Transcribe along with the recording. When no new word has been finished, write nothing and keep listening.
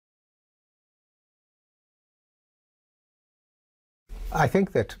I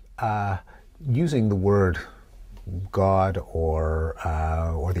think that using the word God or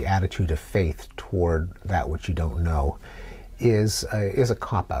the attitude of faith toward that which you don't know is a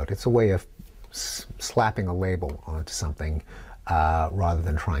cop-out. It's a way of slapping a label onto something rather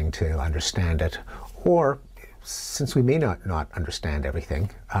than trying to understand it. Or, since we may not understand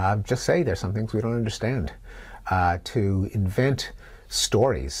everything, just say there's some things we don't understand. To invent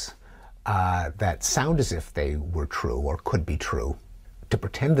stories that sound as if they were true or could be true, to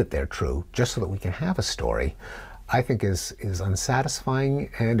pretend that they're true just so that we can have a story, I think is unsatisfying,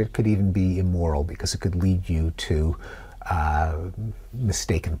 and it could even be immoral because it could lead you to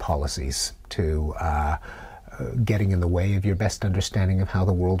mistaken policies, to getting in the way of your best understanding of how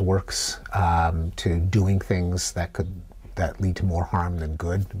the world works, to doing things that lead to more harm than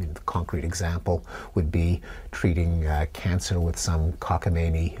good. I mean, the concrete example would be treating cancer with some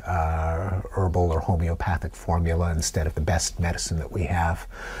cockamamie herbal or homeopathic formula instead of the best medicine that we have,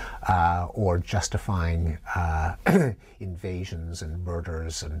 or justifying invasions and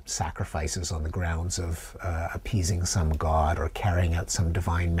murders and sacrifices on the grounds of appeasing some god or carrying out some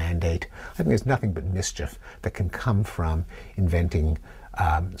divine mandate. I think there's nothing but mischief that can come from inventing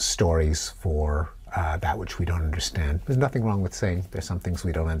stories for that which we don't understand. There's nothing wrong with saying there's some things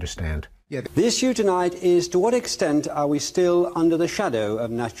we don't understand. Yeah. The issue tonight is, to what extent are we still under the shadow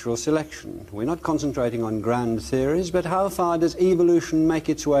of natural selection? We're not concentrating on grand theories, but how far does evolution make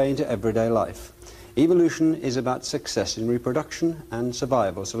its way into everyday life? Evolution is about success in reproduction and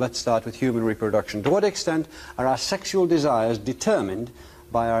survival. So let's start with human reproduction. To what extent are our sexual desires determined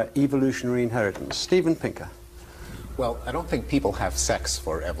by our evolutionary inheritance? Steven Pinker. Well, I don't think people have sex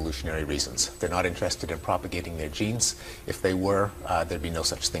for evolutionary reasons. They're not interested in propagating their genes. If they were, there'd be no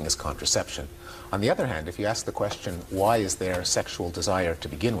such thing as contraception. On the other hand, if you ask the question, why is there sexual desire to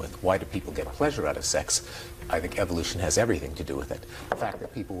begin with? Why do people get pleasure out of sex? I think evolution has everything to do with it. The fact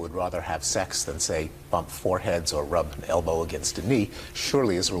that people would rather have sex than, say, bump foreheads or rub an elbow against a knee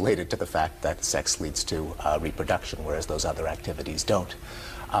surely is related to the fact that sex leads to reproduction, whereas those other activities don't.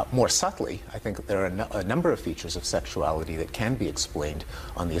 More subtly, I think that there are a number of features of sexuality that can be explained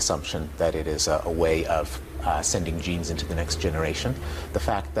on the assumption that it is a way of sending genes into the next generation. The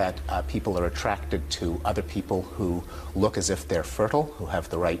fact that people are attracted to other people who look as if they're fertile, who have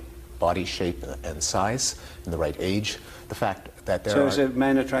the right body shape and size and the right age. The fact that there are... So is it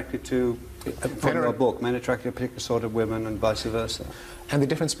men attracted to, from your book, men attracted to particular sort of women and vice versa? And the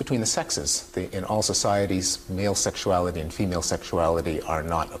difference between the sexes. In all societies, male sexuality and female sexuality are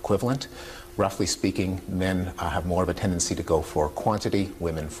not equivalent. Roughly speaking, men have more of a tendency to go for quantity,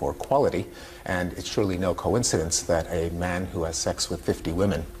 women for quality, and it's surely no coincidence that a man who has sex with 50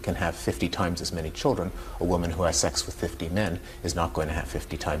 women can have 50 times as many children. A woman who has sex with 50 men is not going to have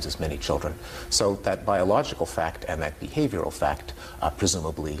 50 times as many children. So that biological fact and that behavioral fact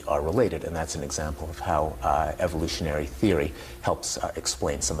presumably are related, and that's an example of how evolutionary theory helps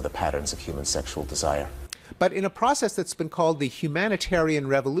explain some of the patterns of human sexual desire. But in a process that's been called the humanitarian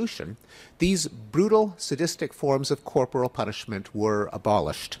revolution, these brutal, sadistic forms of corporal punishment were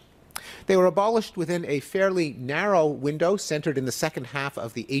abolished. They were abolished within a fairly narrow window centered in the second half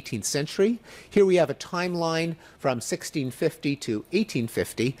of the 18th century. Here we have a timeline from 1650 to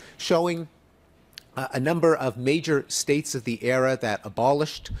 1850 showing a number of major states of the era that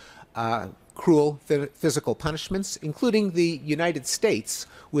abolished cruel physical punishments, including the United States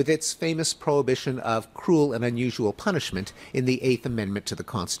with its famous prohibition of cruel and unusual punishment in the Eighth Amendment to the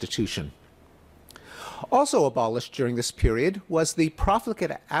Constitution. Also abolished during this period was the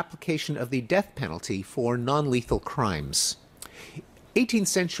profligate application of the death penalty for non-lethal crimes. 18th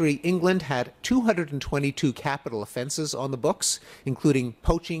century England had 222 capital offenses on the books, including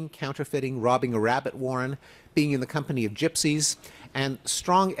poaching, counterfeiting, robbing a rabbit warren, being in the company of gypsies, and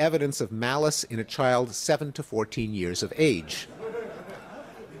strong evidence of malice in a child 7 to 14 years of age.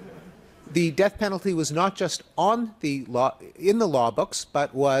 The death penalty was not just in the law books,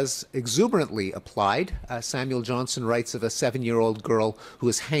 but was exuberantly applied. Samuel Johnson writes of a 7-year-old girl who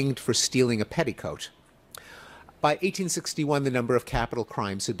was hanged for stealing a petticoat. By 1861, the number of capital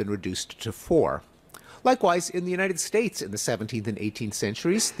crimes had been reduced to 4. Likewise, in the United States in the 17th and 18th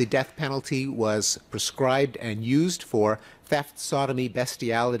centuries, the death penalty was prescribed and used for theft, sodomy,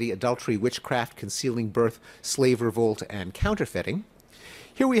 bestiality, adultery, witchcraft, concealing birth, slave revolt, and counterfeiting.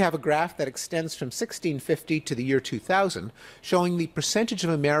 Here we have a graph that extends from 1650 to the year 2000, showing the percentage of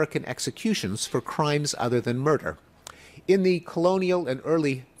American executions for crimes other than murder. In the colonial and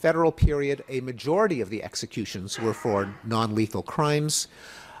early federal period, a majority of the executions were for non-lethal crimes.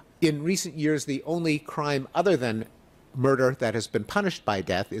 In recent years, the only crime other than murder that has been punished by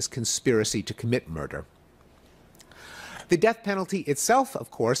death is conspiracy to commit murder. The death penalty itself,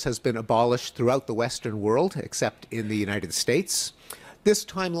 of course, has been abolished throughout the Western world, except in the United States. This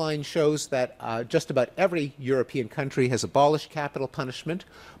timeline shows that just about every European country has abolished capital punishment.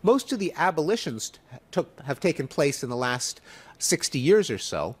 Most of the abolitions have taken place in the last 60 years or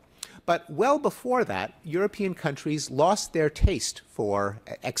so. But well before that, European countries lost their taste for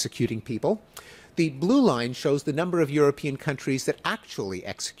executing people. The blue line shows the number of European countries that actually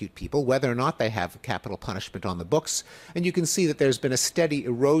execute people, whether or not they have capital punishment on the books. And you can see that there's been a steady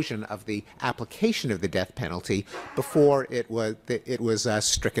erosion of the application of the death penalty before it was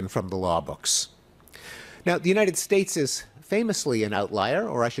stricken from the law books. Now, the United States is famously an outlier,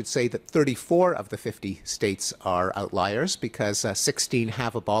 or I should say that 34 of the 50 states are outliers because 16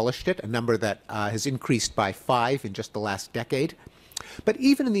 have abolished it, a number that has increased by 5 in just the last decade. But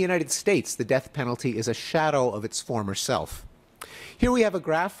even in the United States, the death penalty is a shadow of its former self. Here we have a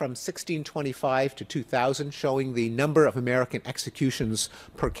graph from 1625 to 2000 showing the number of American executions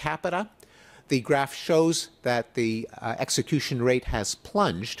per capita. The graph shows that the execution rate has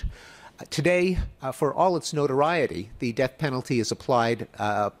plunged. Today, for all its notoriety, the death penalty is applied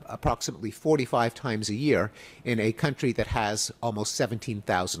approximately 45 times a year in a country that has almost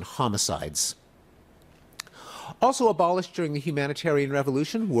 17,000 homicides. Also abolished during the Humanitarian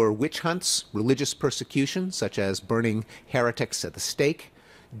Revolution were witch hunts, religious persecution, such as burning heretics at the stake,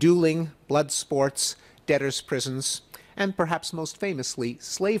 dueling, blood sports, debtors' prisons, and perhaps most famously,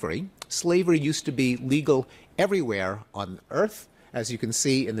 slavery. Slavery used to be legal everywhere on earth, as you can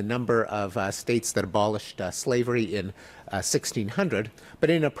see in the number of states that abolished slavery in 1600. But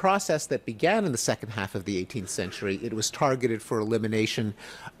in a process that began in the second half of the 18th century, it was targeted for elimination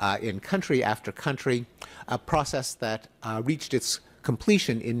in country after country, a process that reached its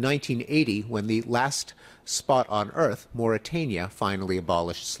completion in 1980 when the last spot on earth, Mauritania, finally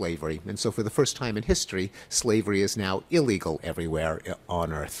abolished slavery. And so for the first time in history, slavery is now illegal everywhere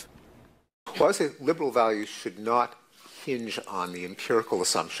on earth. Well, I say liberal values should not hinge on the empirical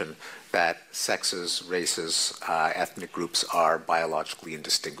assumption that sexes, races, ethnic groups are biologically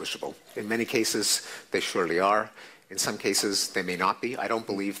indistinguishable. In many cases, they surely are. In some cases, they may not be. I don't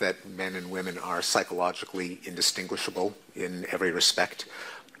believe that men and women are psychologically indistinguishable in every respect.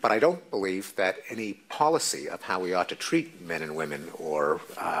 But I don't believe that any policy of how we ought to treat men and women or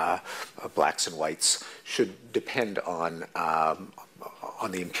blacks and whites should depend on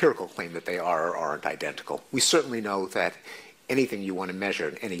the empirical claim that they are or aren't identical. We certainly know that anything you want to measure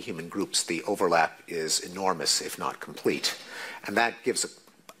in any human groups, the overlap is enormous, if not complete. And that gives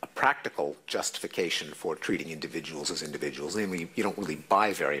a practical justification for treating individuals as individuals. Namely, you don't really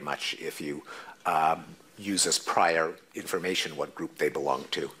buy very much if you use as prior information what group they belong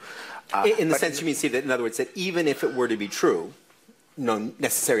to. In the sense you mean, see, that in other words, that even if it were to be true, no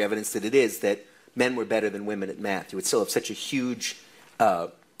necessary evidence that it is, that men were better than women at math, you would still have such a huge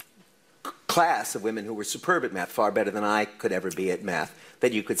class of women who were superb at math, far better than I could ever be at math,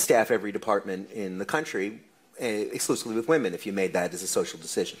 that you could staff every department in the country exclusively with women if you made that as a social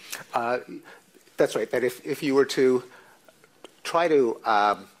decision. That's right, that if you were to try to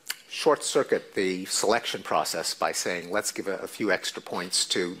short-circuit the selection process by saying, let's give a few extra points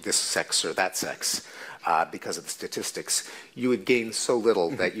to this sex or that sex because of the statistics, you would gain so little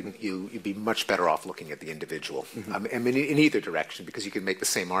that you'd be much better off looking at the individual. I mean, in either direction, because you can make the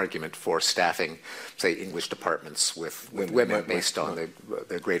same argument for staffing, say, English departments with women based on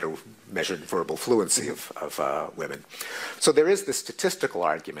the greater measured verbal fluency of women. So there is the statistical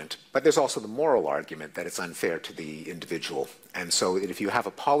argument, but there's also the moral argument that it's unfair to the individual. And so if you have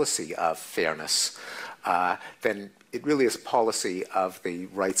a policy of fairness, then it really is a policy of the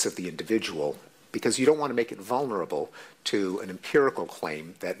rights of the individual, because you don't want to make it vulnerable to an empirical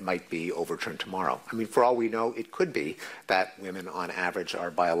claim that might be overturned tomorrow. I mean, for all we know, it could be that women on average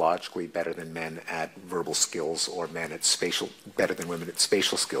are biologically better than men at verbal skills, or men at better than women at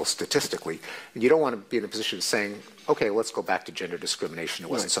spatial skills statistically. And you don't want to be in a position of saying, okay, let's go back to gender discrimination.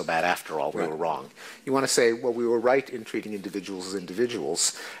 It wasn't so bad after all. We were wrong. You want to say, well, we were right in treating individuals as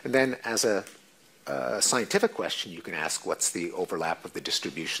individuals. And then as a scientific question, you can ask what's the overlap of the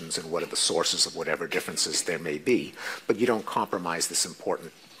distributions and what are the sources of whatever differences there may be, but you don't compromise this important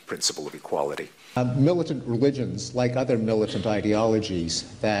principle of equality. Militant religions, like other militant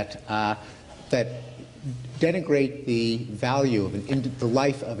ideologies that denigrate the value of the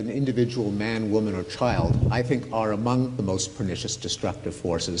life of an individual man, woman, or child, I think are among the most pernicious destructive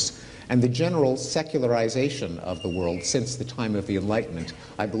forces. And the general secularization of the world since the time of the Enlightenment,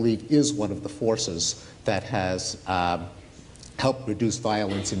 I believe, is one of the forces that has help reduce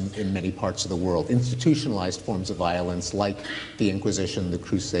violence in many parts of the world. Institutionalized forms of violence like the Inquisition, the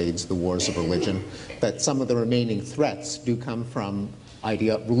Crusades, the wars of religion, that some of the remaining threats do come from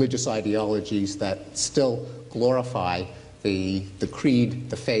religious ideologies that still glorify the creed,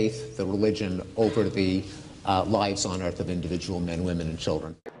 the faith, the religion over the lives on earth of individual men, women, and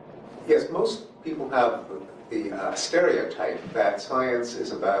children. Yes, most people have the stereotype that science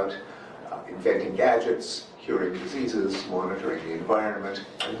is about inventing gadgets, curing diseases, monitoring the environment,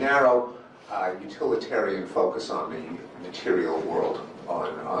 a narrow utilitarian focus on the material world,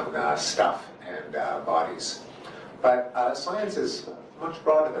 on stuff and bodies. But science is much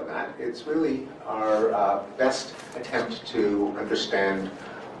broader than that. It's really our best attempt to understand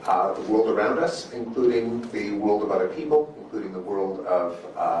the world around us, including the world of other people, including the world of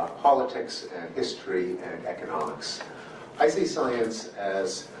politics and history and economics. I see science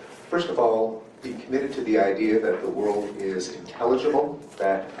as, first of all, being committed to the idea that the world is intelligible,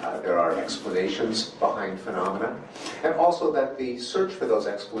 that there are explanations behind phenomena, and also that the search for those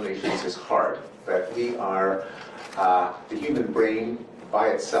explanations is hard, that we are, the human brain by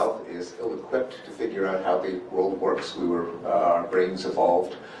itself is ill-equipped to figure out how the world works. Our brains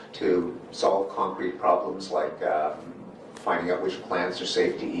evolved to solve concrete problems like finding out which plants are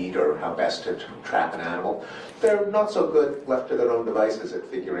safe to eat or how best to trap an animal. They're not so good left to their own devices at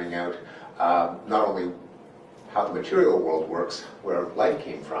figuring out not only how the material world works, where life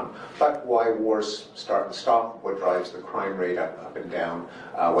came from, but why wars start and stop, what drives the crime rate up and down,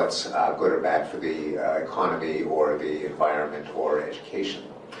 what's good or bad for the economy or the environment or education.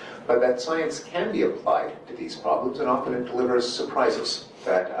 But that science can be applied to these problems, and often it delivers surprises.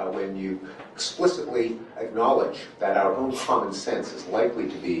 That when you explicitly acknowledge that our own common sense is likely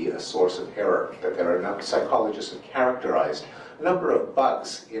to be a source of error, that there are enough psychologists have characterized a number of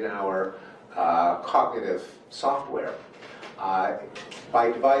bugs in our cognitive software,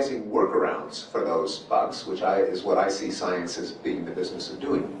 by devising workarounds for those bugs, which is what I see science as being the business of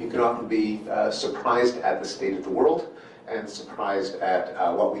doing. You can often be surprised at the state of the world and surprised at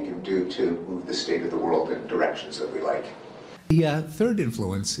what we can do to move the state of the world in directions that we like. The third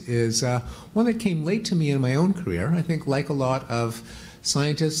influence is one that came late to me in my own career. I think, like a lot of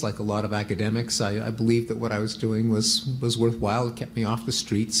scientists, like a lot of academics, I believed that what I was doing was worthwhile. It kept me off the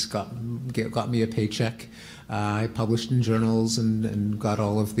streets, got me a paycheck. I published in journals and got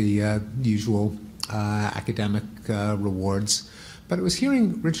all of the usual academic rewards. But it was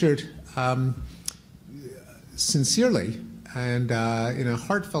hearing Richard sincerely and in a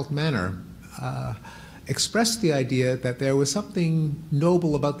heartfelt manner expressed the idea that there was something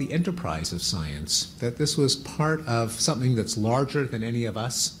noble about the enterprise of science, that this was part of something that's larger than any of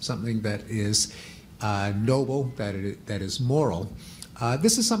us, something that is noble, that is moral.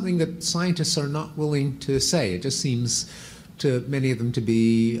 This is something that scientists are not willing to say. It just seems to many of them to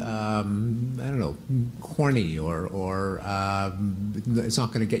be, I don't know, corny or it's not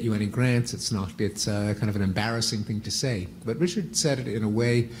going to get you any grants. It's kind of an embarrassing thing to say. But Richard said it in a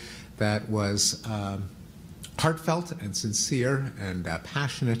way that was heartfelt and sincere and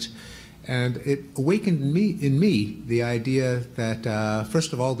passionate, and it awakened in me the idea that,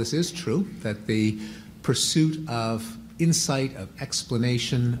 first of all, this is true, that the pursuit of insight, of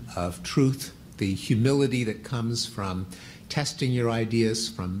explanation, of truth, the humility that comes from testing your ideas,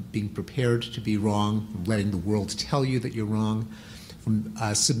 from being prepared to be wrong, from letting the world tell you that you're wrong, from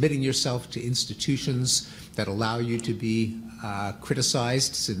submitting yourself to institutions that allow you to be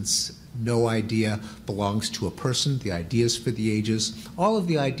criticized, since no idea belongs to a person, the ideas for the ages, all of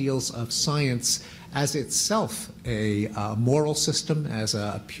the ideals of science as itself a moral system, as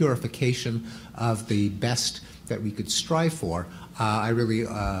a purification of the best that we could strive for, I really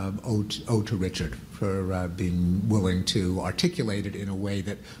owe to Richard for being willing to articulate it in a way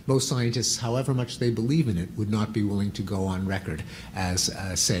that most scientists, however much they believe in it, would not be willing to go on record as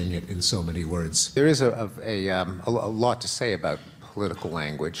saying it in so many words. There is a lot to say about political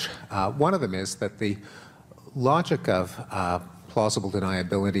language. One of them is that the logic of plausible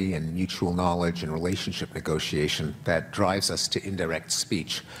deniability and mutual knowledge and relationship negotiation that drives us to indirect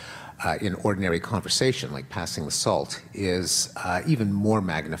speech in ordinary conversation, like passing the salt, is even more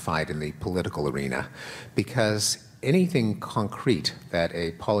magnified in the political arena, because anything concrete that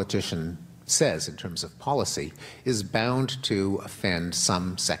a politician says in terms of policy is bound to offend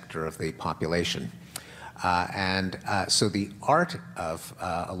some sector of the population. So the art of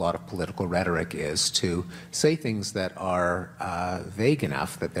a lot of political rhetoric is to say things that are vague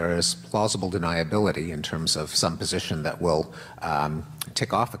enough that there is plausible deniability in terms of some position that will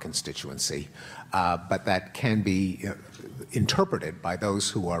tick off a constituency, but that can be interpreted by those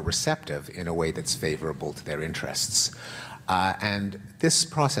who are receptive in a way that's favorable to their interests. And this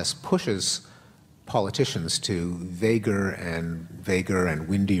process pushes politicians to vaguer and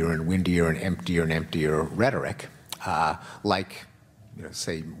windier and emptier rhetoric, like,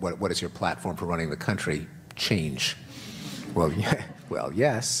 say, what is your platform for running the country? Change. Well, yeah, well,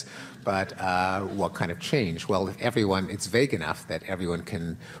 yes, but what kind of change? Well, if it's vague enough that everyone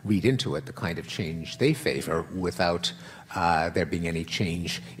can read into it the kind of change they favor without there being any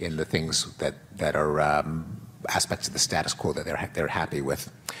change in the things that are aspects of the status quo that they're happy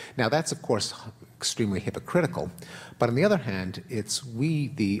with. Now, that's, of course, extremely hypocritical, but on the other hand, it's we,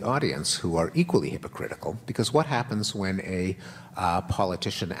 the audience, who are equally hypocritical, because what happens when a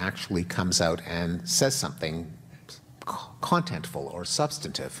politician actually comes out and says something contentful or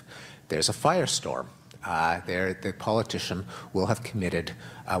substantive? There's a firestorm. The politician will have committed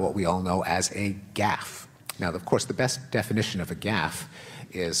what we all know as a gaffe. Now, of course, the best definition of a gaffe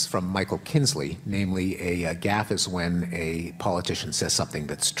is from Michael Kinsley, namely a gaffe is when a politician says something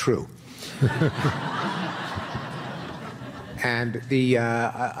that's true. And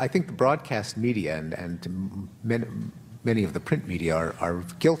I think the broadcast media and many of the print media are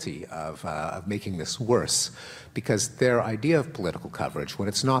guilty of making this worse, because their idea of political coverage, when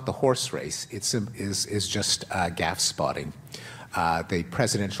it's not the horse race, is just gaffe spotting. The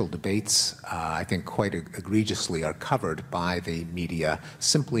presidential debates, I think quite egregiously, are covered by the media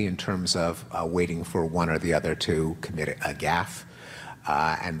simply in terms of waiting for one or the other to commit a gaffe,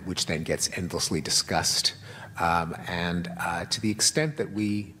 and which then gets endlessly discussed. To the extent that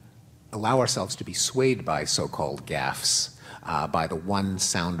we allow ourselves to be swayed by so-called gaffes, by the one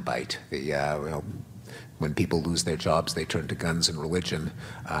soundbite, when people lose their jobs, they turn to guns and religion.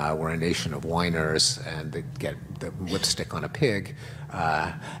 We're a nation of whiners, and they get the lipstick on a pig,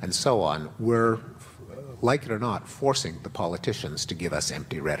 and so on. We're, like it or not, forcing the politicians to give us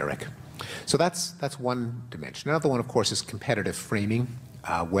empty rhetoric. So that's one dimension. Another one, of course, is competitive framing.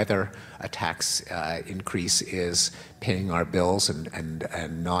 Whether a tax increase is paying our bills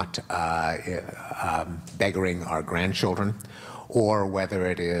and not beggaring our grandchildren, or whether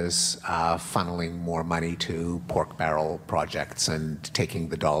it is funneling more money to pork barrel projects and taking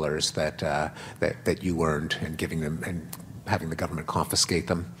the dollars that you earned and giving them and having the government confiscate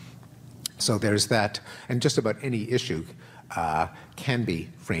them. So there's that, and just about any issue can be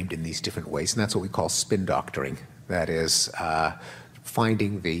framed in these different ways, and that's what we call spin doctoring. That is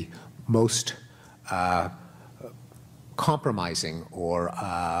finding the most compromising or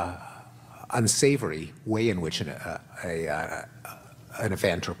unsavory way in which an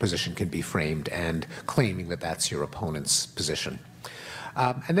event or position can be framed and claiming that that's your opponent's position.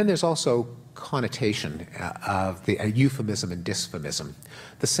 And then there's also connotation of the euphemism and dysphemism.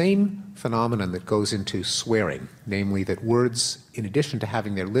 The same phenomenon that goes into swearing, namely that words, in addition to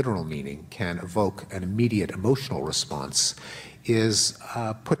having their literal meaning, can evoke an immediate emotional response, is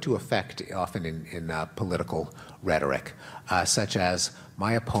put to effect often in political rhetoric, such as,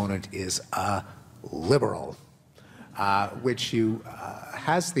 my opponent is a liberal, which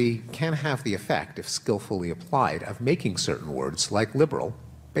can have the effect, if skillfully applied, of making certain words, like liberal,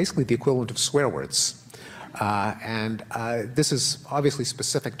 basically the equivalent of swear words. This is obviously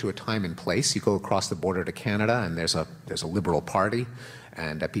specific to a time and place. You go across the border to Canada, and there's a liberal party,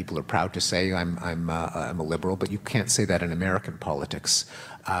 and people are proud to say I'm a liberal, but you can't say that in American politics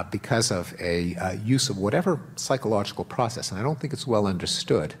because of a use of whatever psychological process, and I don't think it's well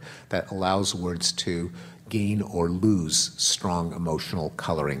understood, that allows words to gain or lose strong emotional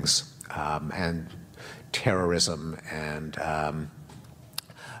colorings, and terrorism and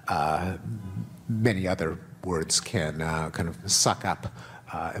many other words can kind of suck up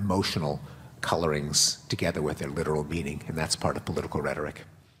emotional colorings together with their literal meaning, and that's part of political rhetoric.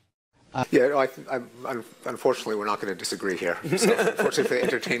 Unfortunately, we're not going to disagree here. So, unfortunately, for the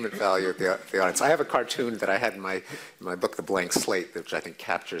entertainment value of the audience, I have a cartoon that I had in my book, The Blank Slate, which I think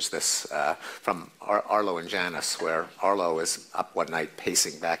captures this from Arlo and Janice, where Arlo is up one night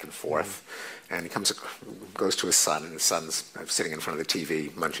pacing back and forth, and he goes to his son, and his son's sitting in front of the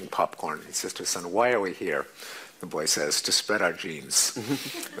TV munching popcorn. He says to his son, "Why are we here?" The boy says, "To spread our genes."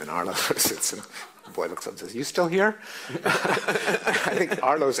 And Arlo sits and the boy looks up and says, "You still here?" I think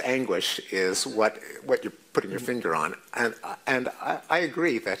Arlo's anguish is what you're putting your finger on. And I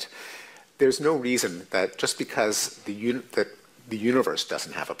agree that there's no reason that just because the universe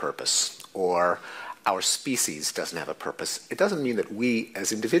doesn't have a purpose, or our species doesn't have a purpose, it doesn't mean that we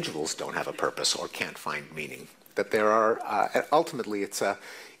as individuals don't have a purpose or can't find meaning. That there are, ultimately it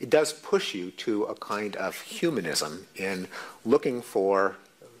does push you to a kind of humanism in looking for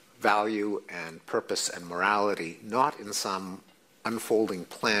value and purpose and morality, not in some unfolding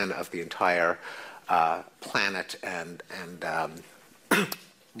plan of the entire planet and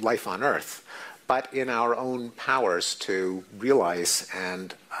life on Earth, but in our own powers to realize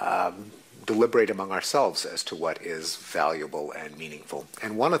and deliberate among ourselves as to what is valuable and meaningful.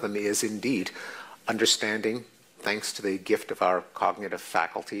 And one of them is indeed understanding, thanks to the gift of our cognitive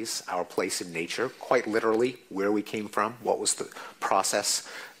faculties, our place in nature, quite literally where we came from, what was the process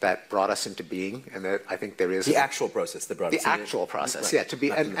that brought us into being, and that I think there is the actual process that brought us. The actual process, right. yeah, to be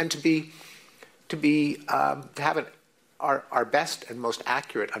to have our best and most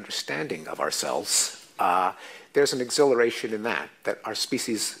accurate understanding of ourselves. There's an exhilaration in that our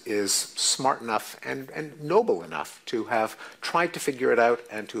species is smart enough and noble enough to have tried to figure it out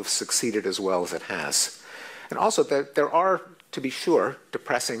and to have succeeded as well as it has. And also there are, to be sure,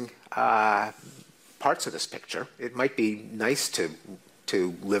 depressing parts of this picture. It might be nice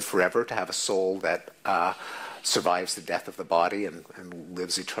to live forever, to have a soul that survives the death of the body and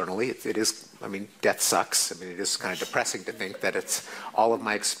lives eternally. It is, I mean, death sucks. I mean, it is kind of depressing to think that it's all of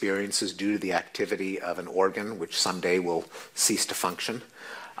my experience is due to the activity of an organ which someday will cease to function.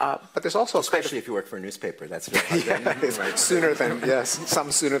 But there's also especially if you work for a newspaper, that's very hard. Yeah, right. Sooner than, yes, some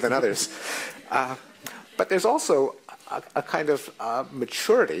sooner than others. But there's also a kind of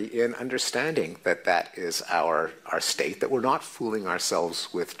maturity in understanding that that is our state, that we're not fooling ourselves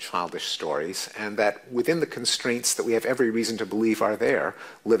with childish stories, and that within the constraints that we have every reason to believe are there,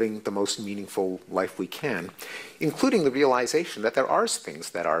 living the most meaningful life we can, including the realization that there are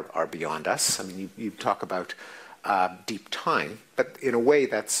things that are beyond us. I mean, you talk about deep time, but in a way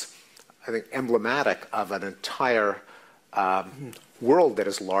that's, I think, emblematic of an entire world that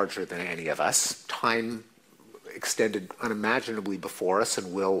is larger than any of us. Time extended unimaginably before us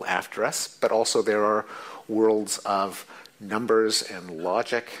and will after us, but also there are worlds of numbers and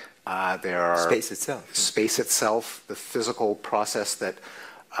logic. There are space itself, the physical process that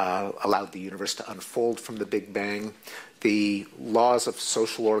allowed the universe to unfold from the Big Bang, the laws of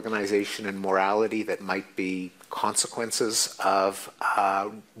social organization and morality that might be consequences of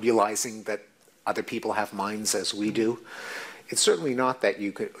realizing that other people have minds as we do. It's certainly not that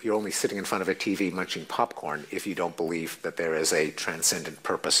you're only sitting in front of a TV munching popcorn if you don't believe that there is a transcendent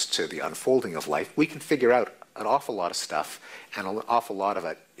purpose to the unfolding of life. We can figure out an awful lot of stuff, and an awful lot of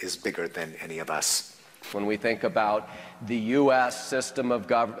it is bigger than any of us. When we think about the U.S. system of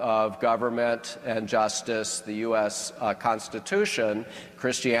government and justice, the U.S. Constitution,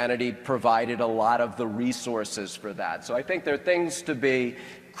 Christianity provided a lot of the resources for that. So I think there are things to be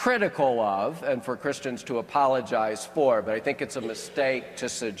critical of and for Christians to apologize for, but I think it's a mistake to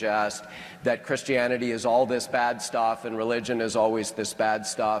suggest that Christianity is all this bad stuff and religion is always this bad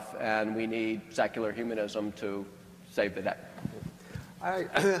stuff and we need secular humanism to save the day.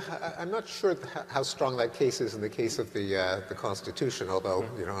 I'm not sure how strong that case is in the case of the Constitution, although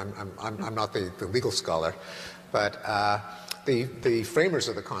I'm not the legal scholar, but the framers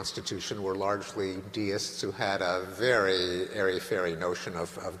of the Constitution were largely deists who had a very airy-fairy notion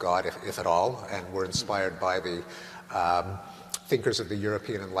of God, if at all, and were inspired by the thinkers of the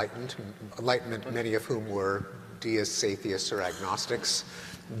European Enlightenment, many of whom were deists, atheists, or agnostics.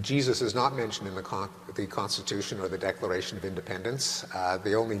 Jesus is not mentioned in the Constitution or the Declaration of Independence.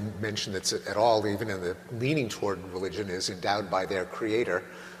 The only mention that's at all, even in the leaning toward religion, is endowed by their creator.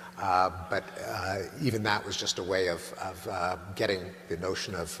 But even that was just a way of getting the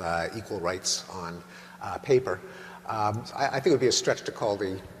notion of equal rights on paper. I think it would be a stretch to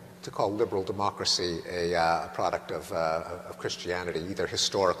call liberal democracy a product of Christianity, either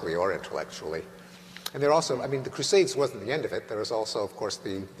historically or intellectually. And there also, I mean, the Crusades wasn't the end of it. There was also, of course,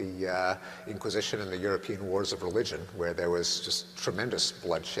 the Inquisition and the European Wars of Religion, where there was just tremendous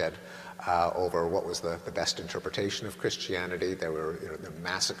bloodshed over what was the best interpretation of Christianity. There were the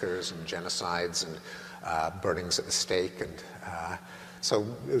massacres and genocides and burnings at the stake. And so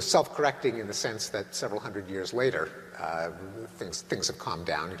it was self-correcting in the sense that several hundred years later, things have calmed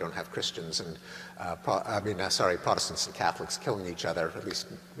down. You don't have Christians and Protestants and Catholics killing each other, at least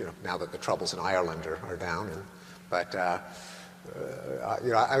now that the troubles in Ireland are down. But I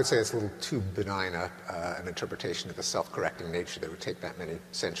would say it's a little too benign an interpretation of the self-correcting nature that would take that many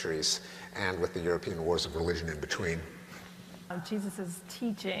centuries, and with the European Wars of Religion in between. Jesus'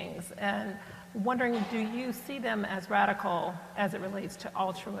 teachings, and wondering, do you see them as radical as it relates to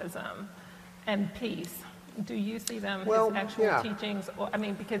altruism and peace? Do you see them as actual teachings? Or, I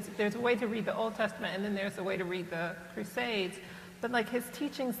mean, because there's a way to read the Old Testament and then there's a way to read the Crusades. But like his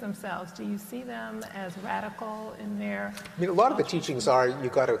teachings themselves, do you see them as radical in their... I mean, a lot of the teachings are,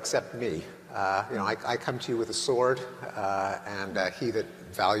 you've got to accept me. I come to you with a sword, and he that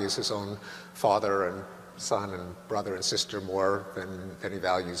values his own father and son and brother and sister more than he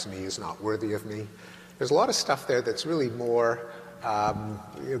values me is not worthy of me. There's a lot of stuff there that's really more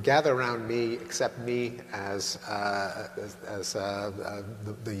gather around me, accept me as the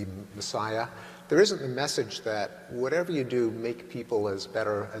Messiah. There isn't the message that whatever you do, make people as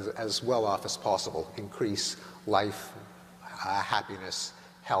well off as possible, increase life, happiness,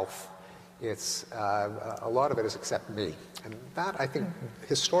 health. It's a lot of it is accept me, and that I think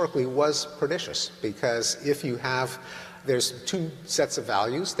historically was pernicious, because if you have, there's two sets of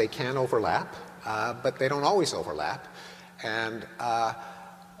values, they can overlap, but they don't always overlap. And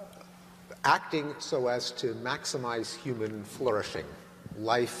acting so as to maximize human flourishing,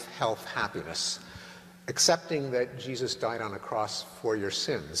 life, health, happiness, accepting that Jesus died on a cross for your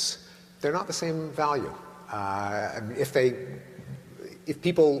sins, they're not the same value. If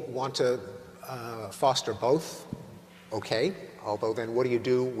people want to foster both, okay, although then what do you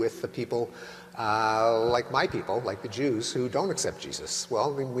do with the people like my people, like the Jews, who don't accept Jesus?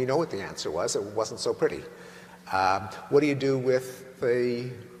 Well, we know what the answer was. It wasn't so pretty. What do you do with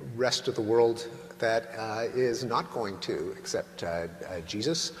the rest of the world that is not going to accept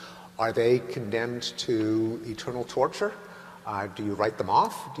Jesus? Are they condemned to eternal torture? Do you write them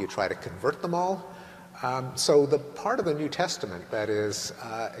off? Do you try to convert them all? So the part of the New Testament that is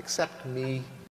accept me